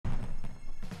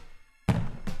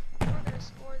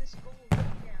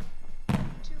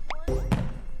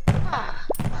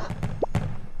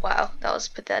That was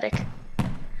pathetic.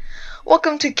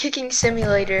 Welcome to Kicking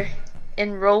Simulator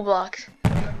in Roblox.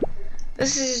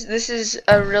 This is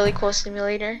a really cool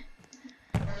simulator,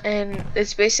 and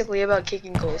it's basically about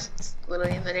kicking goals. It's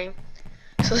literally in the name.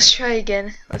 So let's try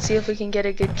again. Let's see if we can get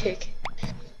a good kick.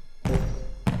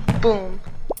 Boom.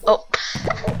 Oh.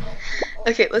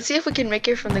 Okay, let's see if we can make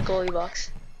it from the goalie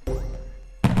box.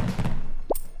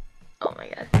 Oh my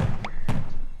god.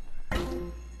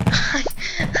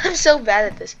 I'm so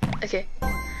bad at this. Okay,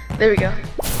 there we go.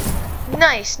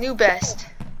 Nice, new best.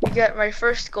 We got my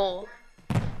first goal.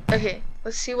 Okay,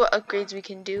 let's see what upgrades we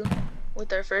can do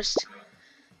with our first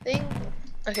thing.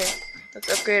 Okay,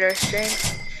 let's upgrade our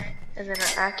strength and then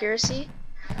our accuracy.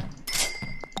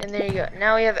 And there you go.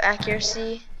 Now we have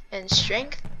accuracy and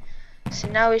strength. So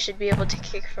now we should be able to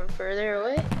kick from further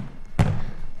away.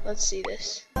 Let's see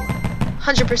this.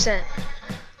 100%.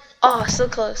 Oh, so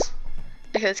close.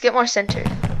 Okay, let's get more centered.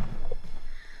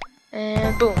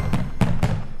 And boom.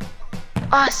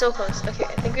 Ah, so close. Okay,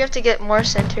 I think we have to get more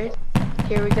centered.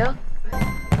 Here we go.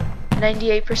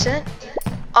 98%.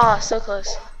 Ah, so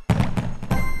close.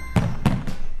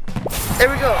 There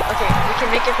we go. Okay, we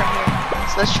can make it from here.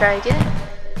 So let's try again.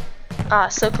 Ah,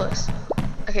 so close.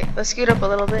 Okay, let's scoot up a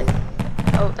little bit.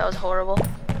 Oh, that was horrible.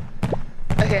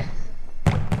 Okay.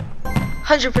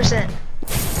 100%.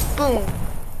 Boom.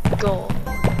 Goal.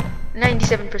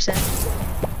 97%.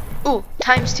 Ooh,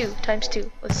 times two.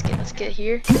 Let's get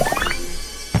here.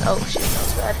 Oh shoot, that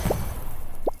was bad.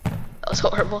 That was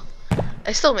horrible.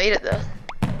 I still made it though.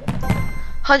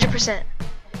 100%.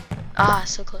 Ah,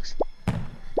 so close.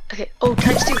 Okay. Oh,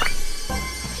 times two.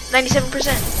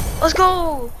 97%. Let's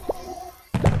go.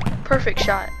 Perfect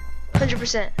shot.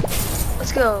 100%.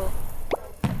 Let's go.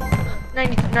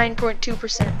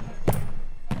 99.2%.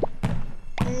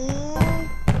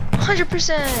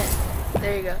 100%.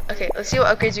 There you go. Okay, let's see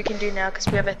what upgrades we can do now because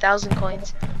we have 1,000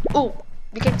 coins. Ooh,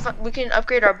 we can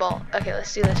upgrade our ball. Okay,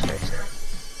 let's do this first.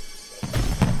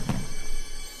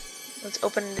 Let's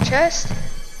open the chest,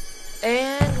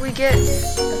 and we get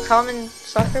a common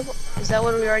soccer ball. Is that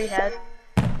what we already had?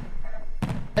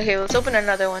 Okay, let's open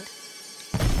another one.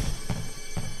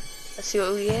 Let's see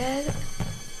what we get,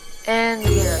 and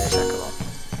we get another soccer ball.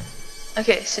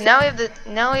 Okay, so now we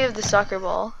have the soccer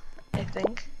ball, I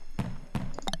think.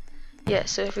 Yeah,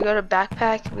 so if we go to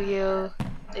backpack, we go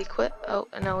equip. Oh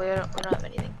no, we don't have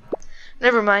anything.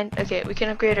 Never mind. Okay, we can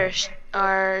upgrade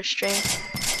our strength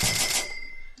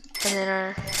and then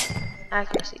our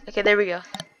accuracy. Okay, there we go.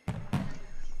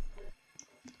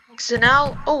 So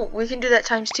now, oh, we can do that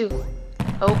times two.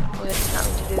 Oh, we did not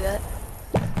mean to do that.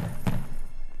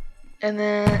 And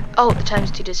then, oh, the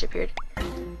times two disappeared.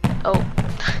 Oh.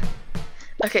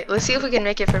 Okay, let's see if we can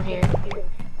make it from here.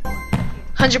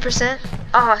 100%.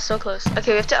 Ah, so close.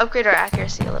 Okay, we have to upgrade our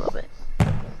accuracy a little bit.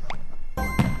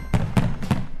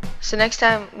 So next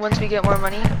time, once we get more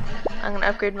money, I'm gonna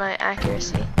upgrade my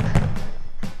accuracy.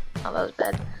 Oh, that was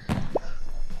bad.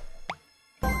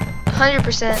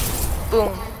 100%.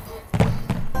 Boom.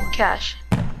 Cash.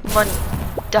 Money.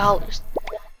 Dollars.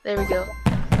 There we go.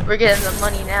 We're getting the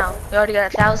money now. We already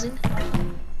got 1,000.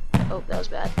 Oh, that was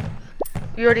bad.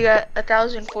 We already got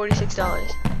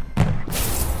 $1,046.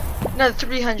 Another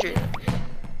 300.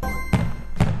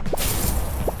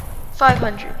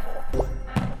 500.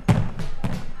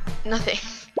 Nothing.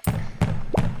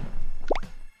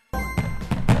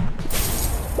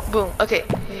 Boom. Okay,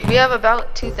 we have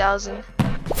about 2,000.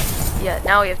 Yeah,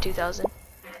 now we have 2,000.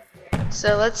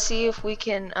 So let's see if we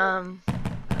can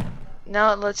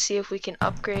now let's see if we can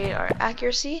upgrade our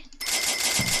accuracy.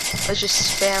 Let's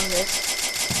just spam this.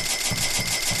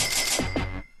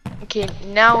 Okay,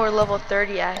 now we're level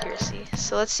 30 accuracy.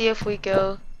 So let's see if we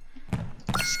go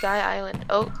Sky Island.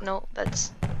 Oh, no,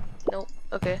 that's nope.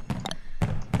 Okay.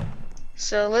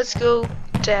 So let's go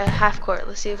to half court.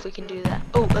 Let's see if we can do that.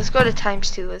 Oh, let's go to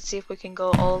times two. Let's see if we can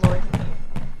go all the way from here.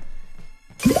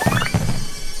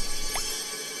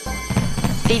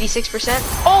 86%.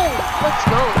 Oh, let's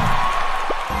go.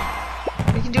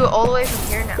 We can do it all the way from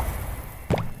here now.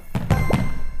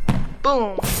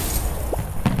 Boom.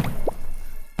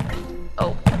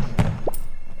 Oh.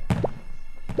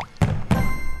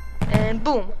 And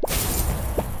boom.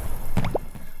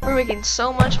 We're making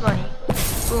so much money.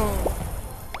 Boom.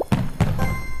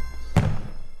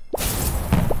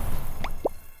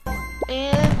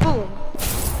 And boom.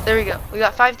 There we go. We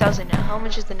got 5,000 now. How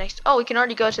much is the next? Oh, we can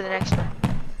already go to the next one.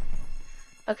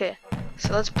 Okay.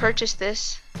 So let's purchase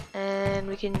this. And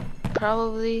we can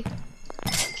probably...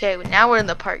 Okay, now we're in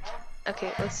the park.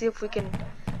 Okay, let's see if we can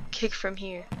kick from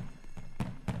here.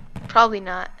 Probably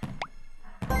not.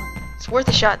 It's worth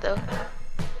a shot though.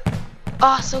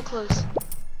 Ah, so close.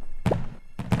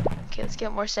 Okay, let's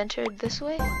get more centered this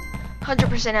way.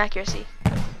 100% accuracy.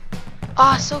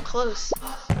 Ah, so close.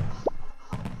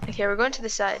 Okay, we're going to the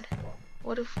side.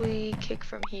 What if we kick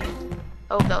from here?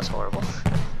 Oh, that was horrible.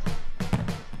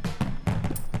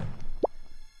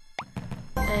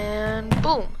 And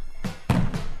boom.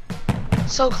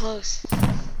 So close.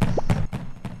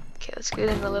 Okay, let's get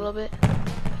in a little bit.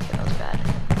 Okay, that was bad.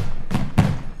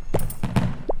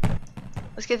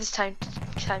 Let's get this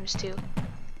times 2.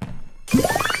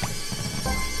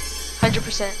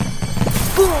 100%.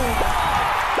 Boom!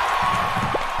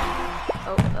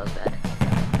 Oh, that was bad.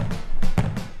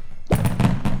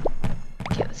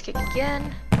 Okay, let's kick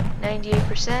again.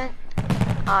 98%.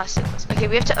 Ah, 6. Okay,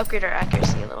 we have to upgrade our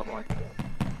accuracy a little more.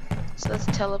 So let's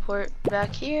teleport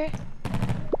back here.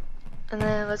 And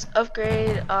then let's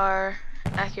upgrade our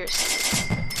accuracy.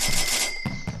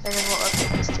 And then we'll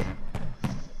upgrade this too.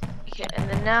 Okay, and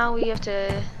then now we have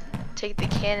to take the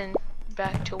cannon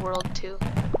back to World 2.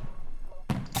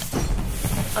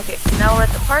 Okay, now we're at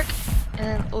the park. And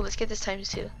then, oh, let's get this times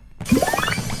 2.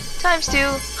 Times 2,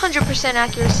 100%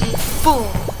 accuracy. Boom!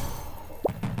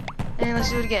 And let's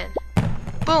do it again.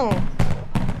 Boom!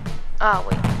 Ah,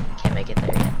 wait, can't make it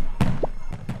there yet.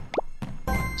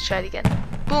 Let's try it again.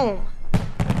 Boom!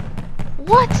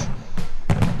 What?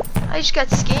 I just got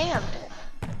scammed.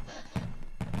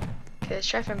 Okay, let's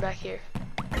try from back here.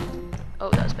 Oh,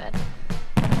 that was bad.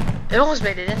 It almost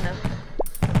made it in though.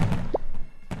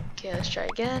 Okay, let's try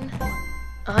again.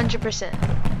 100%.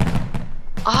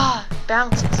 Ah,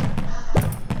 bounces.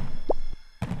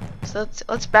 So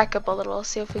let's back up a little,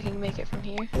 see if we can make it from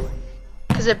here.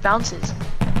 Cause it bounces.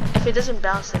 If it doesn't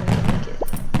bounce, then we can make it.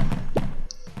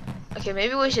 Okay,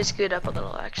 maybe we should scoot up a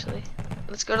little actually.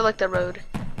 Let's go to like the road.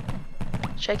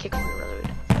 Try kick from the road.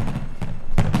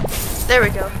 There we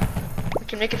go. We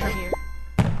can make it from here.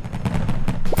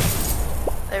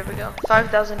 There we go.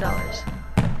 $5,000.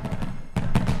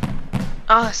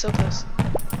 Ah, so close.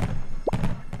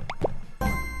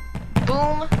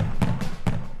 Boom.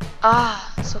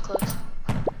 Ah, so close.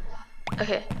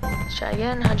 Okay, let's try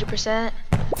again. 100%.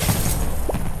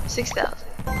 6,000.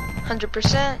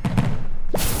 100%.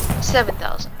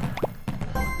 7,000.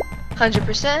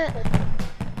 100%.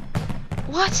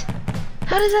 What?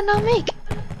 How does that not make?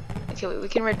 Okay, wait, we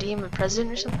can redeem a present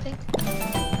or something?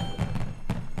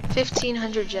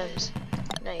 1,500 gems.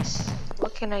 Nice.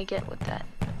 What can I get with that?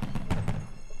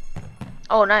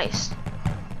 Oh, nice.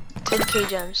 10k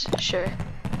gems. Sure.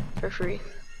 For free.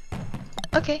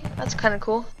 Okay, that's kind of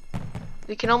cool.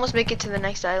 We can almost make it to the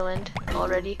next island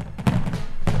already.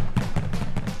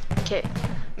 Okay.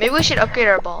 Maybe we should upgrade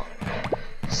our ball.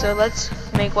 So let's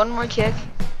make one more kick.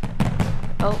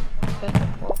 Oh, okay.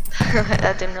 Well,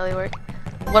 that didn't really work.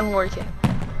 One more kick.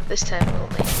 This time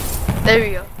only. There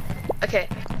we go. Okay,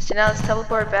 so now let's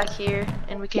teleport back here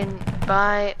and we can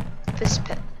buy this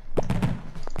pet.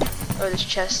 Or this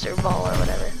chest or ball or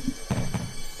whatever.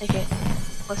 Okay,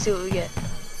 let's see what we get.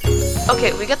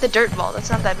 Okay, we got the dirt ball. That's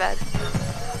not that bad.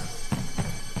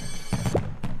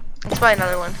 Let's buy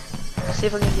another one. See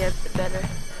if we can get it better.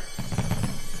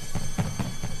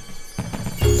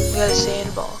 We got a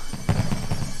sand ball.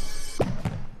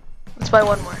 Let's buy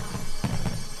one more.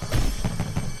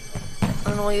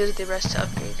 And then we'll use the rest to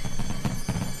upgrade.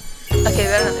 Okay,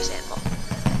 we got another sand ball.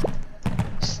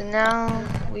 So now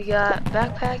we got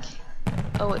backpack.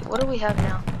 Oh wait, what do we have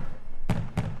now?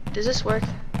 Does this work?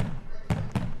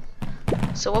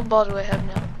 So what ball do I have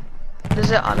now?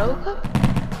 Does it auto equip?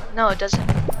 No, it doesn't.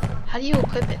 How do you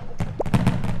equip it?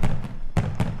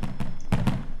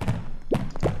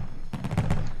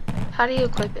 How do you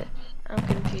equip it? I'm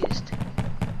confused.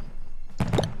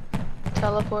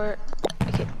 Teleport.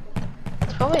 Okay.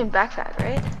 It's probably in backpack,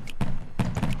 right?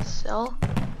 Sell.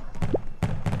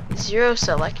 0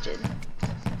 selected.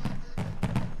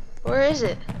 Where is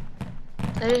it?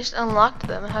 I just unlocked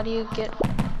them. How do you get...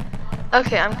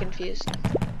 Okay, I'm confused.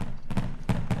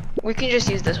 We can just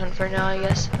use this one for now, I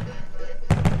guess.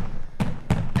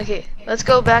 Okay, let's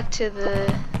go back to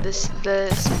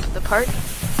the park.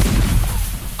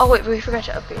 Oh wait, we forgot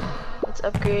to upgrade. Let's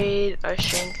upgrade our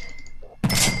strength.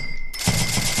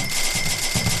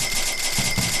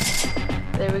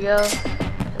 There we go.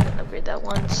 And then upgrade that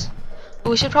once.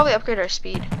 Ooh, we should probably upgrade our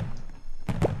speed.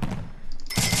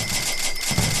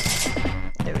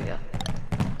 There we go.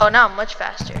 Oh, now I'm much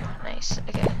faster. Nice.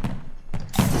 Okay.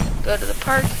 Go to the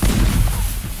park.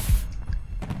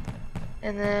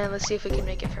 And then let's see if we can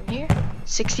make it from here.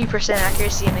 60%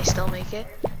 accuracy and I still make it.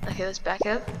 Okay, let's back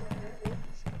up.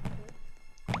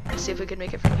 Let's see if we can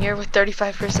make it from here with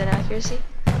 35% accuracy.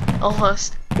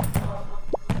 Almost.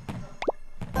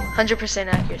 100%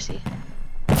 accuracy.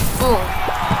 Boom.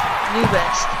 New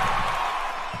best.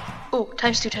 Ooh,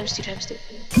 times two.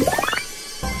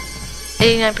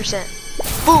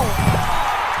 89%. Boom!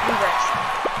 New best.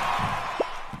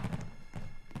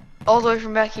 All the way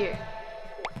from back here.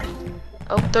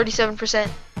 Oh, 37%.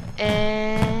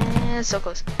 And so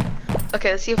close.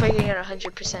 Okay, let's see if I can get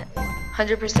 100%.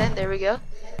 100%, there we go.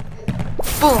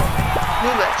 Boom!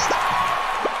 New best.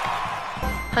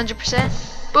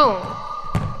 100%. Boom!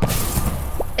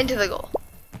 Into the goal.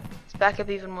 Let's back up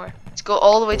even more. Let's go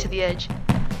all the way to the edge.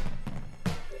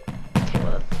 Okay,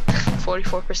 well,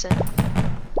 44%.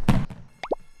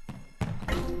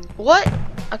 What?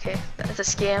 Okay, that's a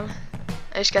scam.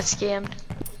 I just got scammed.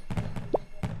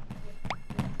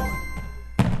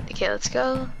 Okay, let's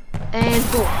go. And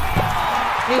boom.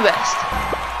 New best.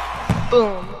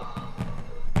 Boom.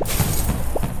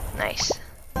 Nice.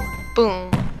 Boom.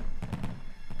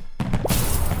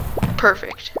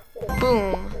 Perfect.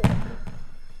 Boom.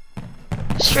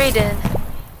 Straight in.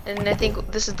 And I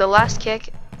think this is the last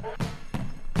kick.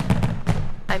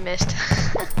 I missed.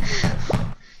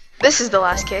 This is the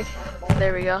last kick.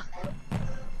 There we go.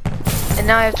 And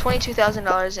now I have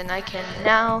 $22,000 and I can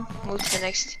now move to the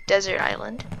next desert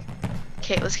island.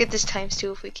 Okay, let's get this times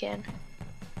 2 if we can.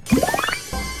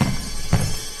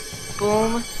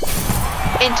 Boom.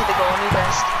 Into the goal, new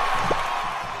best.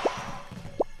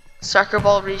 Soccer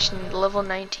ball reached level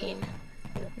 19.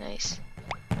 Nice.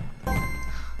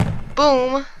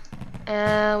 Boom.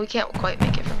 We can't quite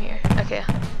make it from here. Okay.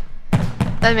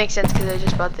 That makes sense because I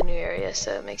just bought the new area,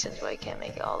 so it makes sense why I can't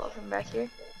make it all the way from back here.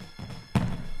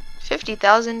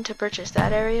 50,000 to purchase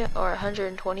that area, or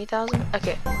 120,000.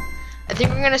 Okay. I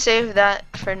think we're gonna save that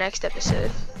for next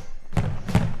episode.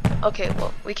 Okay,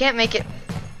 well, we can't make it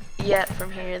yet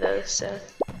from here though, so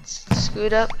let's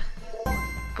scoot up.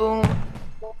 Boom.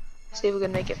 See if we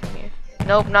can make it from here.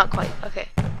 Nope, not quite. Okay.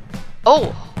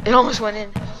 Oh, it almost went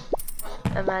in.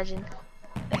 Imagine.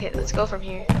 Okay, let's go from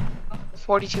here.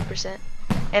 42%,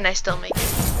 and I still make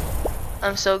it.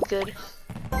 I'm so good.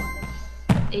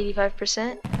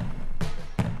 85%.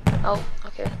 Oh,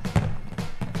 okay.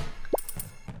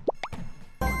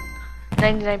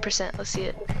 99%. Let's see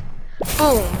it.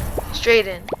 Boom. Straight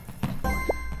in.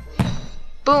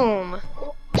 Boom.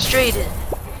 Straight in.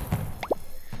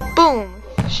 Boom.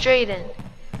 Straight in.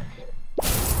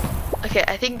 Okay,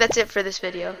 I think that's it for this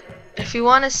video. If you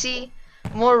want to see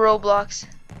more Roblox,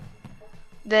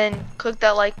 then click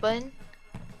that like button.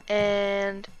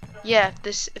 And yeah, if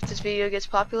this video gets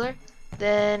popular,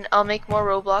 then I'll make more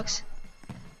Roblox.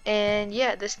 And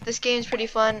yeah, this game's pretty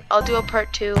fun. I'll do a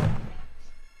part 2.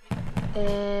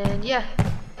 And yeah,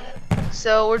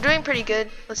 so we're doing pretty good.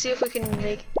 Let's see if we can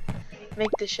make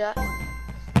the shot.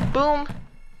 Boom.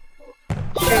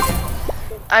 Straight.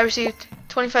 I received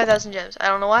 25,000 gems. I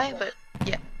don't know why, but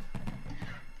yeah.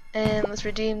 And let's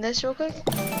redeem this real quick.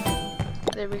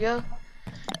 There we go.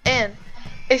 And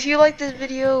if you like this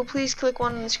video, please click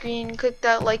one on the screen, click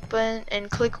that like button, and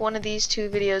click one of these 2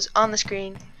 videos on the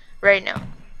screen right now.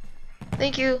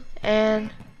 Thank you,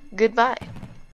 and goodbye.